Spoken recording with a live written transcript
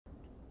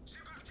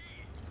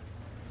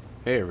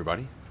Hey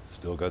everybody,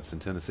 Still Guts in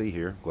Tennessee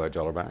here. Glad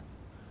y'all are back.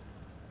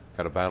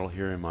 Got a battle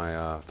here in my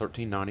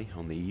 1390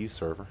 on the EU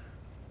server,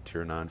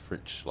 Tier 9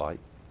 French Light.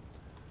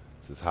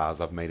 This is as high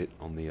as I've made it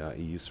on the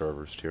EU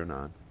servers, Tier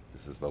 9.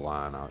 This is the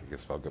line. I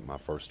guess if I'll get my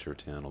first Tier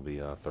 10, it'll be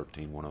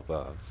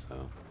 13105.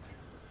 So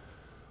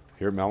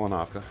here at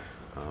Malinovka,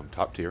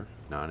 top tier,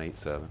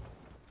 987.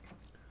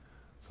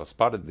 So I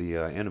spotted the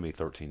enemy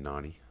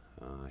 1390.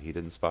 He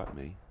didn't spot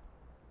me.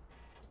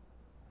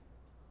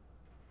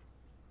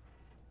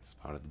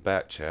 Spotted the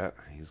bat chat.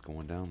 He's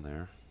going down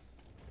there.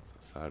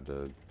 So I decided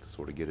to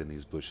sort of get in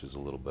these bushes a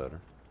little better.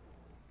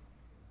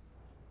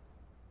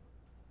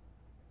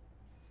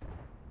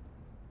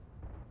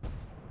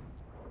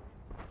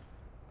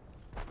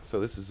 So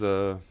this is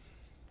going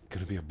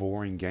to be a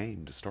boring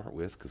game to start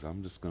with because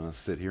I'm just going to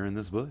sit here in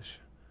this bush.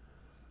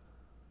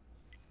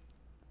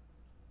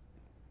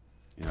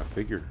 I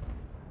figure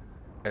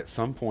at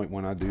some point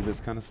when I do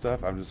this kind of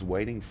stuff, I'm just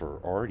waiting for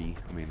Artie.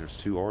 I mean, there's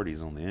two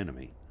Arties on the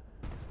enemy.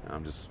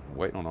 I'm just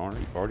waiting on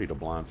Artie to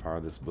blind fire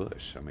this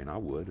bush. I mean, I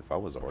would if I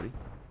was Artie.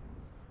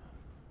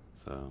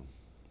 So.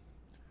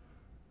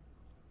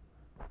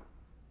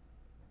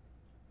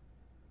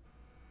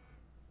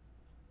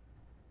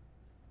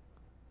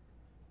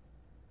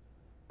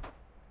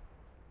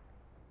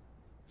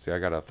 See, I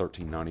got a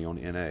 1390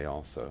 on NA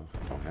also.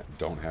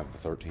 Don't have the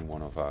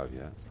 13105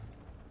 yet.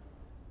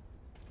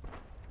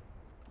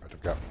 But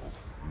I've got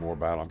more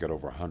battle. I've got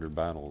over 100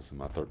 battles in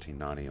my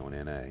 1390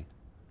 on NA.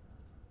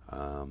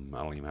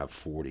 I don't even have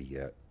 40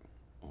 yet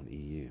on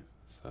EU.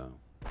 So.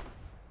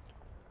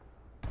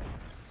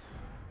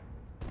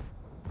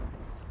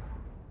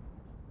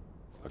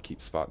 I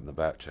keep spotting the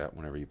bat chat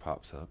whenever he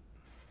pops up.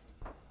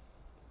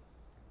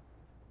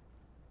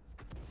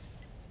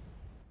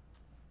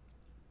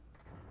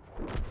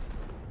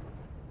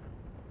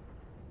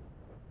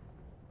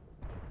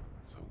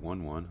 So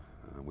 1-1.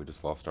 We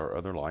just lost our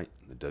other light,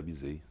 the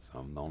WZ, so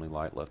I'm the only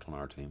light left on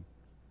our team.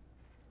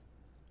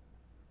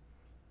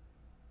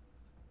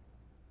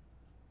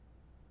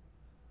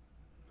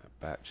 That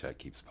bat chat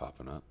keeps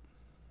popping up.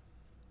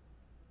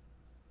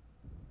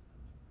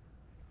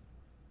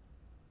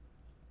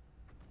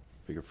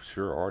 Figure for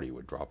sure Artie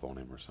would drop on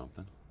him or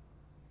something.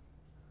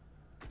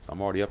 So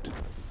I'm already up to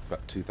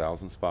about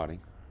 2,000 spotting,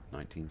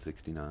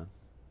 1969.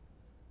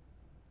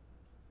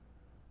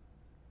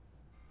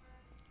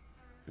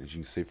 As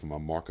you can see from my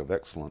mark of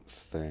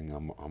excellence thing,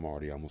 I'm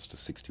already almost to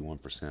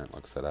 61%.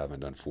 Like I said, I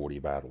haven't done 40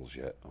 battles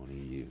yet on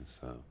EU,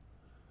 so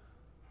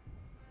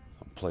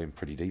I'm playing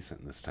pretty decent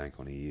in this tank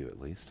on EU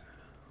at least.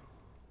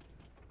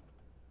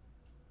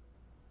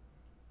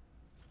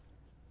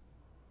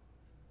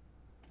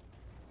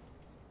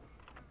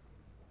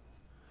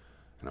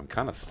 And I'm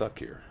kind of stuck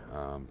here,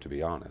 to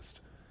be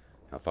honest.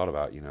 I thought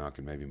about, I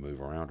could maybe move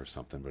around or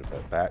something, but if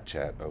that bat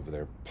chat over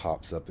there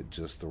pops up at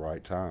just the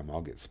right time,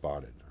 I'll get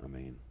spotted. I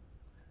mean,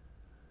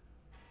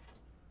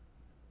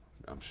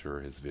 I'm sure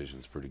his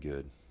vision's pretty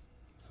good.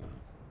 So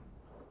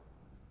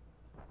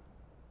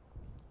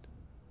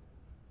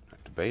I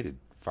debated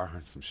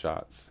firing some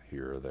shots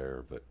here or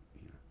there, but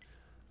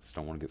just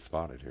don't want to get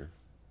spotted here.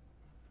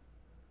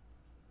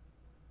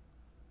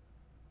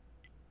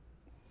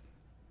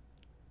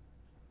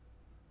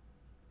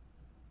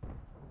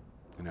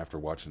 And after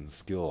watching the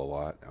skill a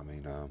lot, I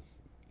mean,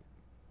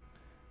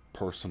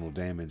 personal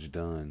damage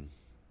done,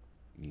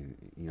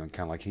 kind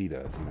of like he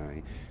does.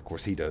 Of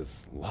course, he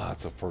does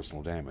lots of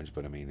personal damage,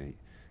 but I mean,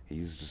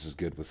 he's just as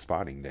good with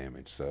spotting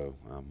damage. So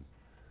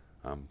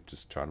I'm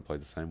just trying to play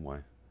the same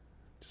way.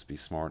 Just be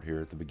smart here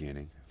at the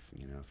beginning.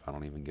 If I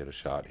don't even get a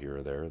shot here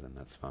or there, then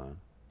that's fine.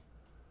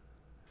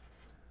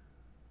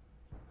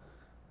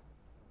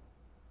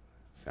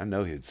 See, I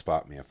know he'd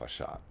spot me if I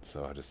shot,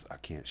 so I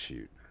can't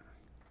shoot.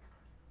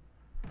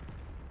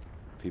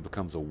 If he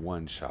becomes a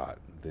one shot,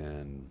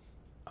 then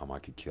I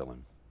could kill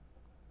him.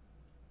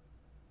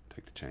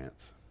 Take the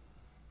chance.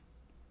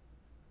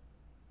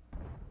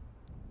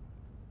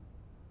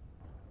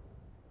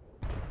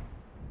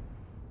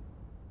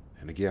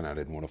 And again, I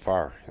didn't want to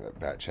fire. That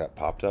bat chat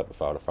popped up.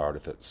 If I would have fired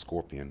at that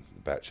scorpion, the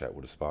bat chat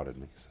would have spotted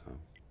me. So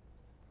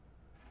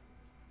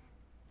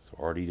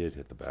Artie did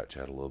hit the bat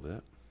chat a little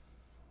bit.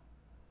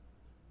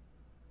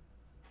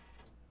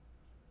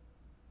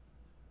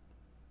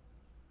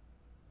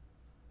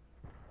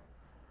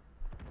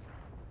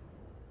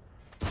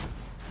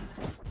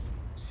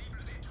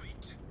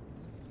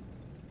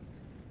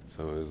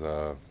 So it was,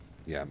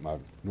 yeah, my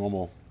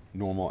normal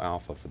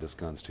alpha for this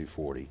gun's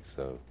 240.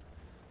 So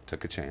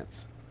took a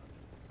chance.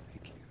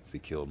 He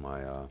killed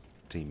my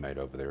teammate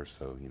over there.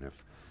 So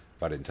if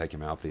I didn't take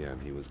him out then,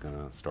 he was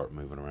gonna start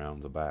moving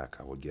around the back,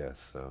 I would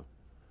guess.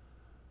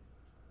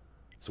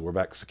 So we're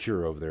back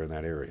secure over there in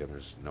that area.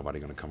 There's nobody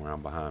gonna come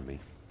around behind me.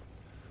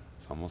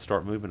 So I'm gonna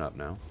start moving up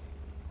now.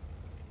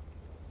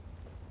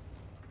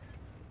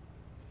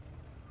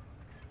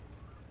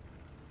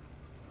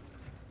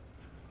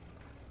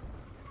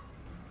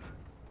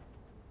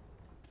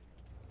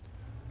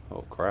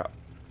 Oh crap.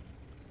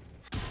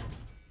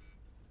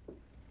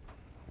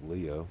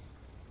 Leo.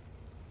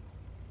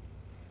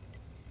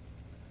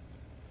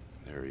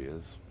 There he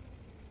is.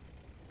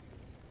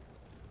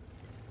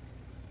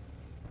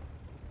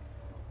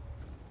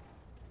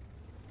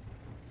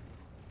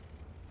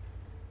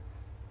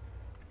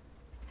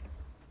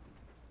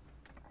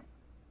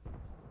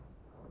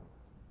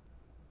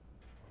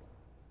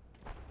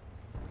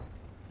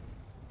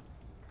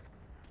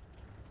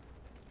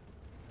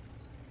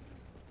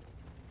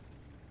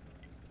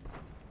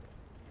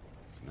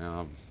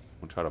 Now I'm going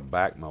to try to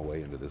back my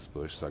way into this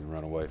bush so I can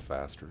run away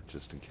faster,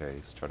 just in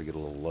case. Try to get a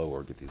little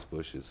lower, get these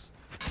bushes.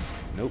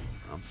 Nope,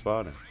 I'm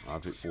spotted.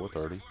 Object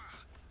 430.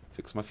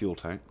 Fix my fuel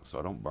tank so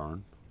I don't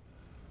burn.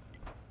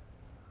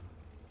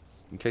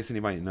 In case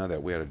anybody didn't know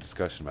that, we had a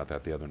discussion about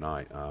that the other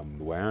night.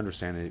 The way I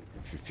understand it,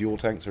 if your fuel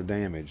tanks are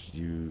damaged, if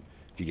you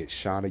get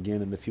shot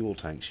again in the fuel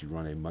tanks, you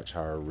run a much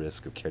higher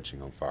risk of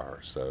catching on fire.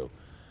 So,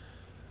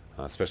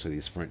 especially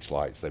these French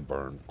lights, they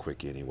burn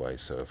quick anyway.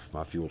 So if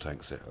my fuel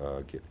tanks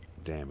get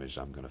damaged,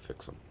 I'm going to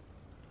fix them.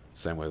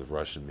 Same way with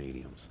Russian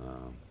mediums,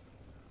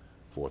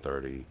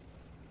 430,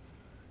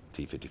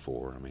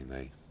 T-54. I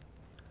mean,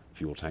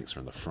 fuel tanks are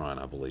in the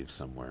front, I believe,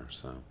 somewhere.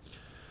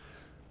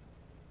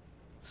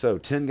 So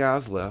 10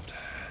 guys left.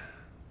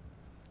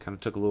 Kind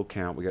of took a little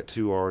count. We got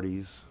 2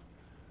 Arties,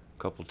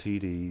 a couple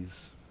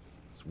TDs.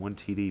 There's 1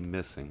 TD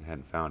missing.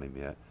 Hadn't found him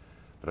yet.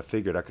 But I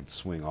figured I could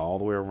swing all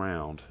the way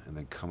around and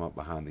then come up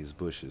behind these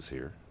bushes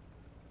here.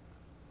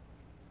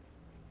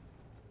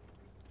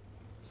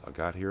 So I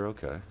got here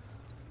okay.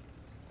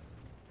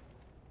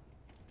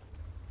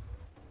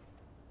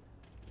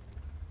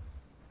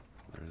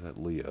 There's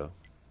that Leo.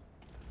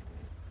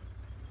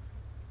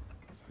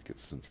 So I get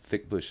some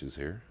thick bushes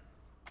here.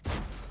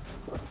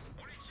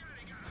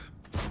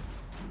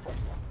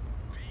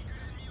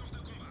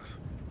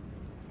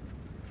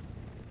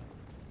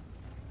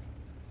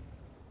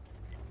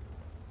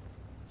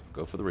 So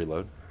go for the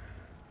reload. So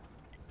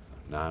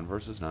 9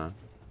 versus 9.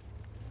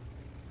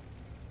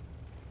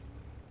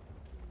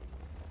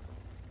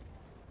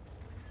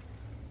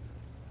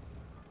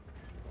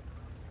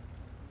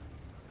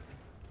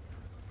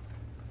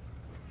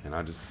 And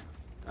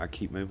I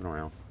keep moving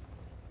around.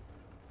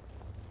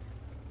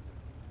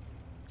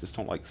 Just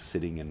don't like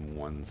sitting in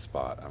one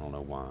spot. I don't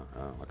know why.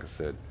 Like I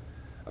said,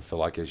 I feel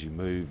like as you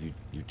move,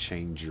 you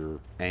change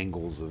your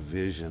angles of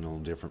vision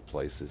on different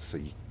places, so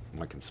you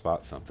can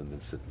spot something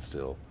than sitting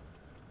still.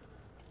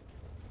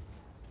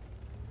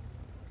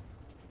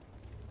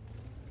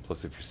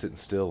 Plus, if you're sitting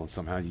still and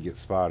somehow you get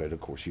spotted, of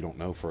course, you don't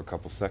know for a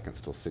couple seconds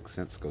till 6th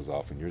sense goes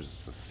off, and you're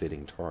just a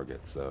sitting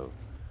target. So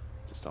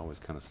just always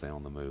kind of stay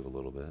on the move a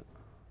little bit.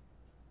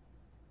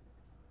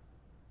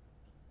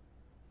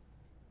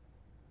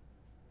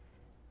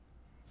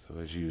 So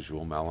as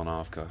usual,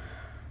 Malinovka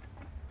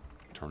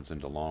turns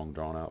into long,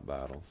 drawn-out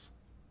battles.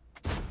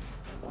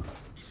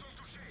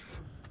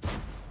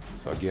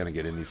 So again, I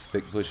get in these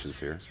thick bushes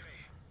here.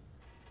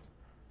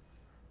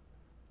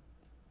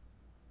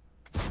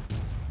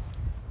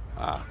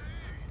 Ah,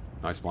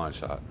 nice blind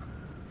shot.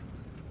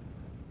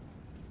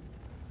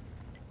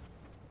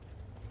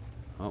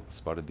 Oh,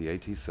 spotted the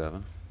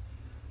AT-7.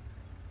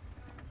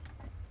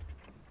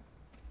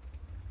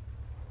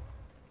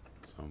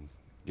 So I'm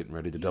getting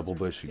ready to double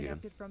bush again.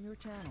 From your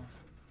channel.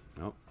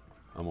 Nope,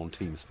 I'm on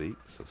TeamSpeak,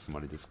 so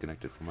somebody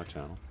disconnected from my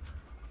channel.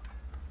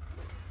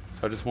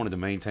 So I just wanted to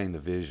maintain the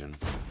vision.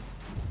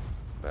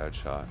 It's a bad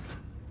shot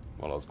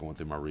while I was going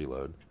through my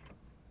reload.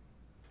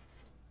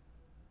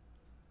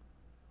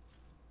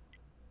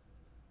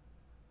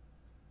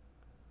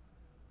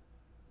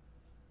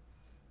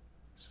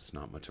 It's just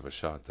not much of a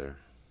shot there.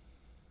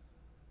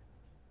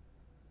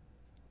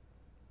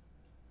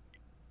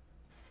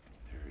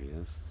 There he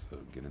is. So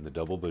get in the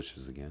double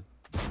bushes again.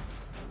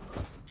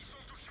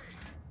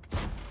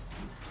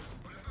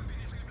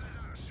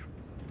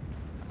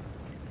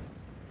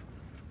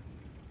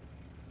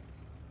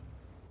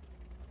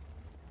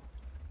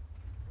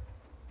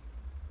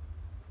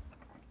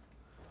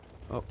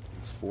 Oh,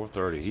 it's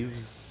 4:30.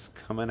 He's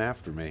coming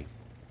after me.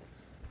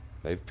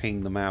 They've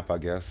pinged the map, I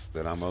guess,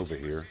 that I'm over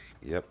here.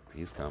 Yep,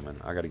 he's coming.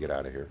 I gotta get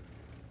out of here.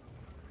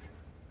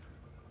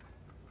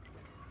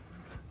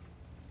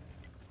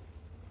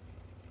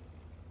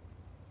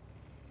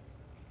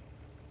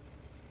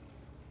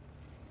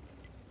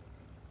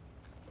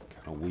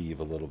 Kind of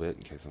weave a little bit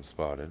in case I'm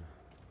spotted.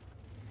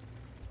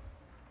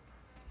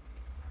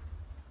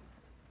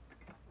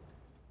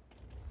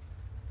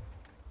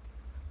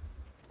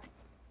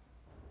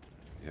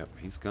 Yep,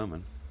 he's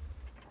coming.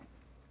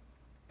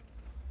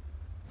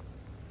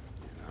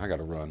 I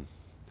gotta run.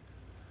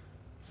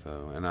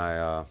 So, and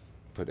I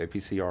put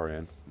APCR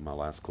in my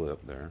last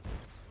clip there.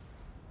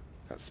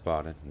 Got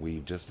spotted.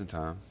 Weave just in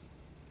time.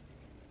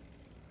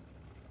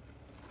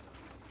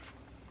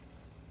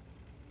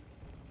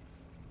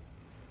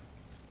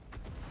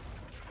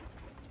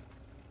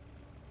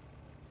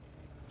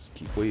 Just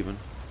keep weaving.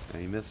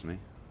 And he missed me.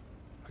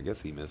 I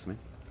guess he missed me.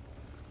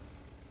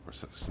 Or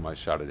somebody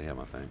shot at him,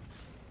 I think.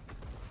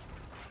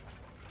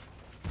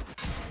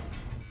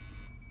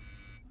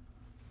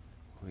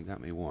 Well, he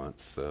got me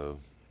once, so...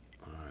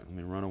 Alright, let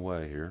me run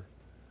away here.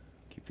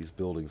 Keep these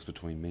buildings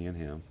between me and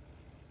him.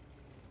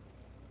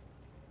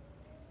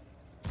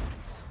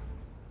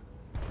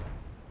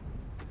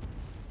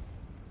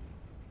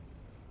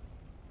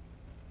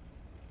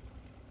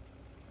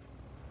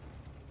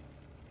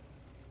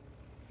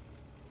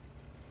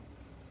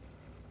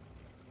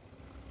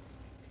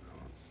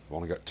 I've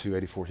only got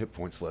 284 hit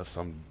points left,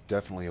 so I'm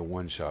definitely a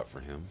one-shot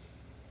for him.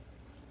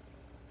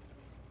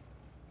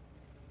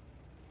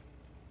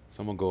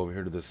 So I'm going to go over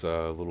here to this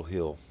little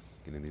hill,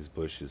 get in these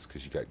bushes,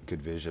 because you got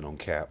good vision on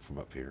Cap from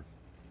up here.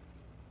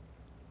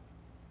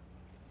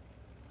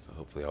 So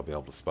hopefully I'll be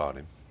able to spot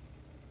him.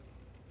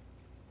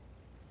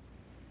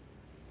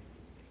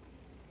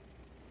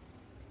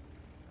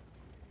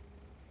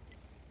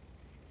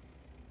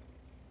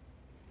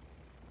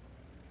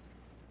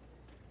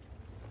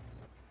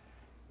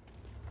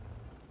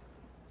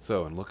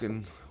 So, and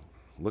looking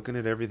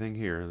at everything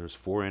here, there's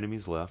 4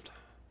 enemies left.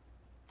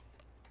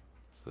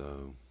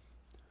 So,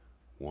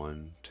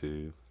 1,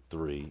 2,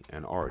 3,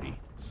 and Artie.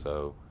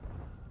 So,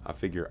 I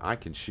figure I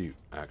can shoot,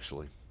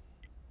 actually.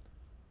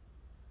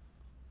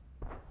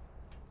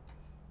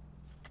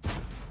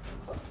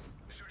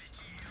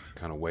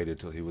 Kind of waited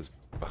till he was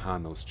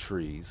behind those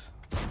trees.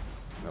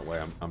 That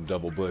way I'm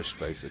double bushed,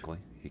 basically.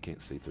 He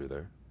can't see through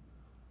there.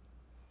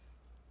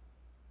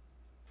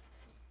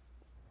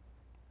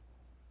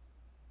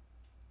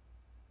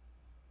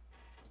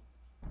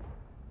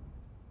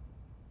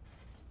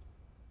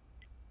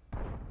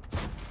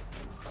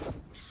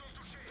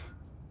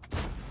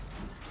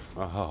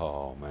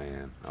 Oh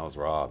man, I was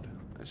robbed.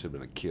 That should have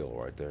been a kill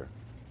right there.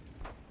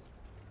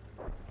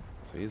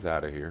 So he's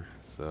out of here.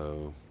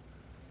 So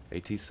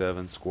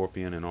AT7,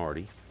 Scorpion, and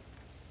Artie.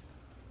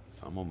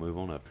 So I'm gonna move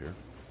on up here.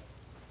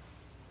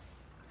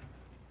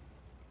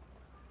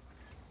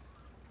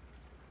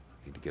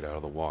 Need to get out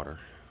of the water.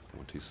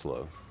 Going too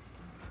slow.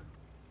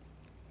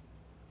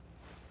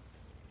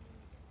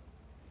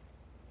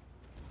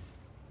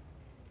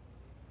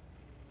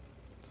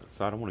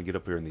 So I don't want to get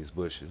up here in these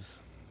bushes.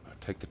 I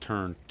take the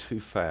turn too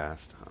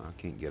fast. I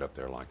can't get up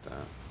there like that.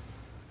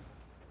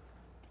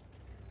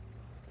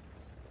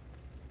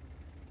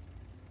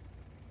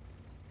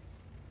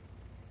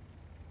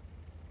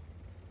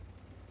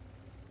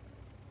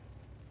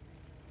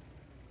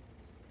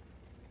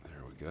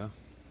 There we go.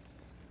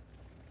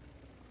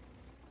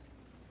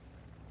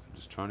 So I'm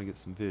just trying to get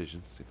some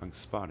vision, see if I can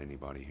spot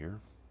anybody here.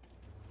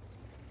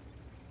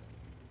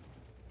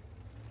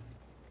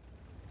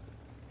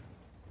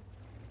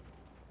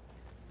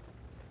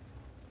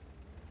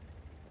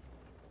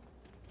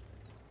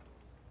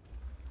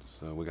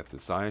 So we got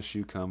this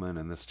ISU coming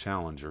and this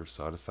Challenger,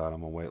 so I decide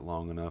I'm going to wait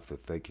long enough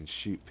that they can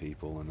shoot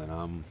people, and then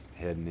I'm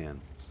heading in.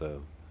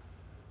 So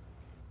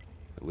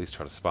at least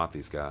try to spot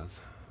these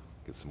guys,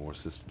 get some more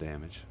assisted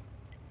damage.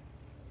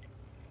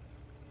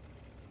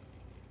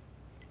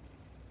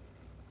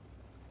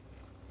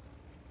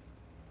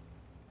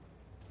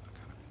 So I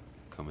kind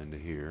of come into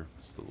here,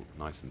 it's a little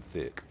nice and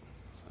thick.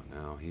 So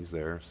now he's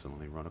there, so let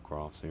me run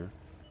across here.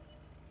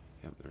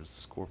 Yep, there's the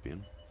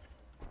Scorpion.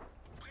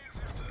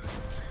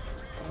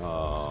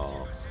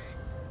 Oh.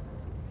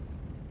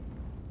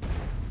 So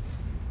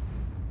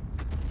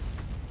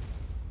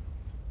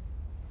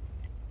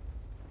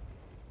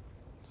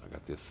I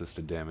got the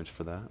assisted damage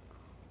for that.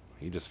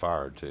 He just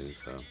fired too,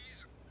 so.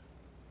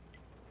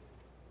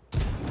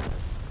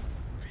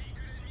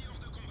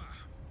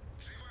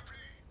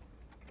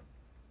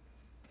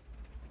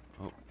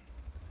 Oh.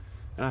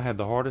 And I had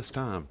the hardest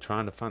time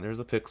trying to find, there's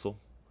a pixel.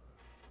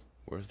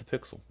 Where's the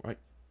pixel? Right.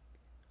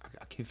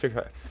 I can't figure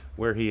out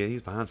where he is.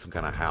 He's behind some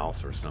kind of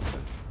house or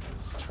something.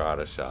 Just tried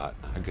a shot.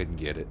 I couldn't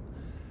get it.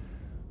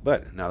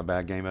 But not a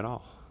bad game at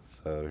all.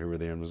 So here were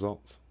the end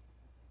results.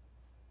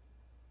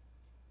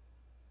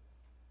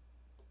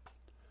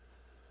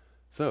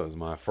 So it was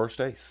my first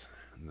ace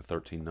in the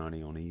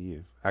 1390 on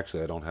EU.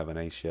 Actually, I don't have an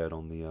ace yet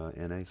on the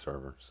NA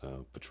server.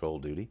 So patrol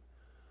duty.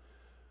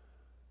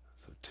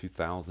 So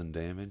 2,000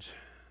 damage.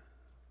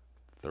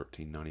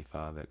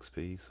 1395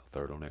 XP. So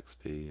third on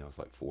XP. I was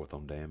like fourth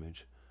on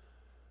damage.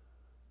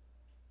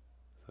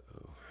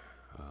 So,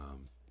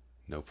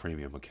 no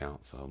premium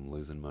account, so I'm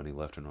losing money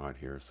left and right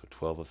here. So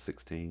 12 of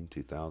 16,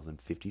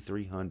 2,000,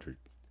 5,300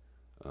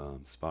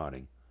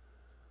 spotting.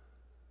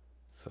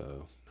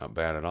 So not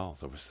bad at all.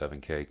 It's over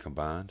 7K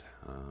combined.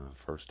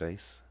 First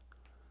ace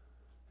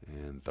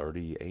and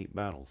 38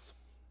 battles.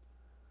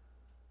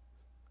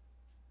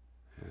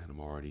 And I'm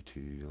already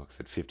to, like I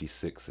said,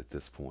 56 at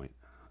this point.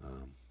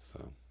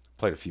 So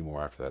played a few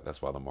more after that.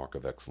 That's why the Mark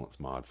of Excellence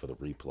mod for the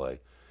replay.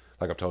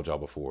 Like I've told y'all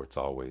before, it's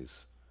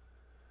always,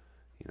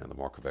 you know, the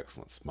Mark of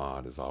Excellence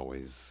mod is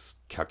always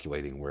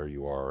calculating where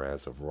you are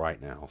as of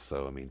right now.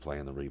 So, I mean,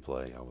 playing the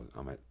replay,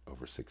 I'm at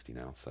over 60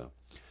 now. So,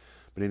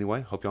 but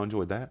anyway, hope y'all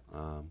enjoyed that.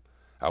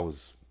 I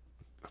was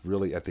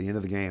really at the end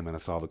of the game and I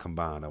saw the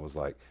combined. I was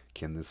like,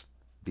 can this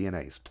be an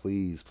ace?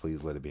 Please,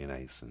 please let it be an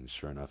ace. And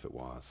sure enough, it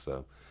was.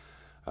 So,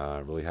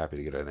 really happy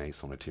to get an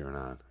ace on a tier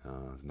 9.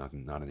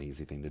 Not an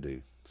easy thing to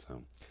do.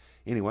 So,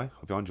 anyway,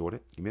 hope y'all enjoyed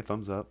it. Give me a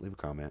thumbs up, leave a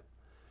comment.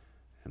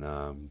 And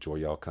enjoy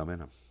y'all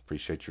coming. I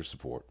appreciate your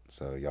support.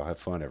 So y'all have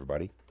fun,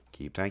 everybody.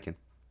 Keep tanking.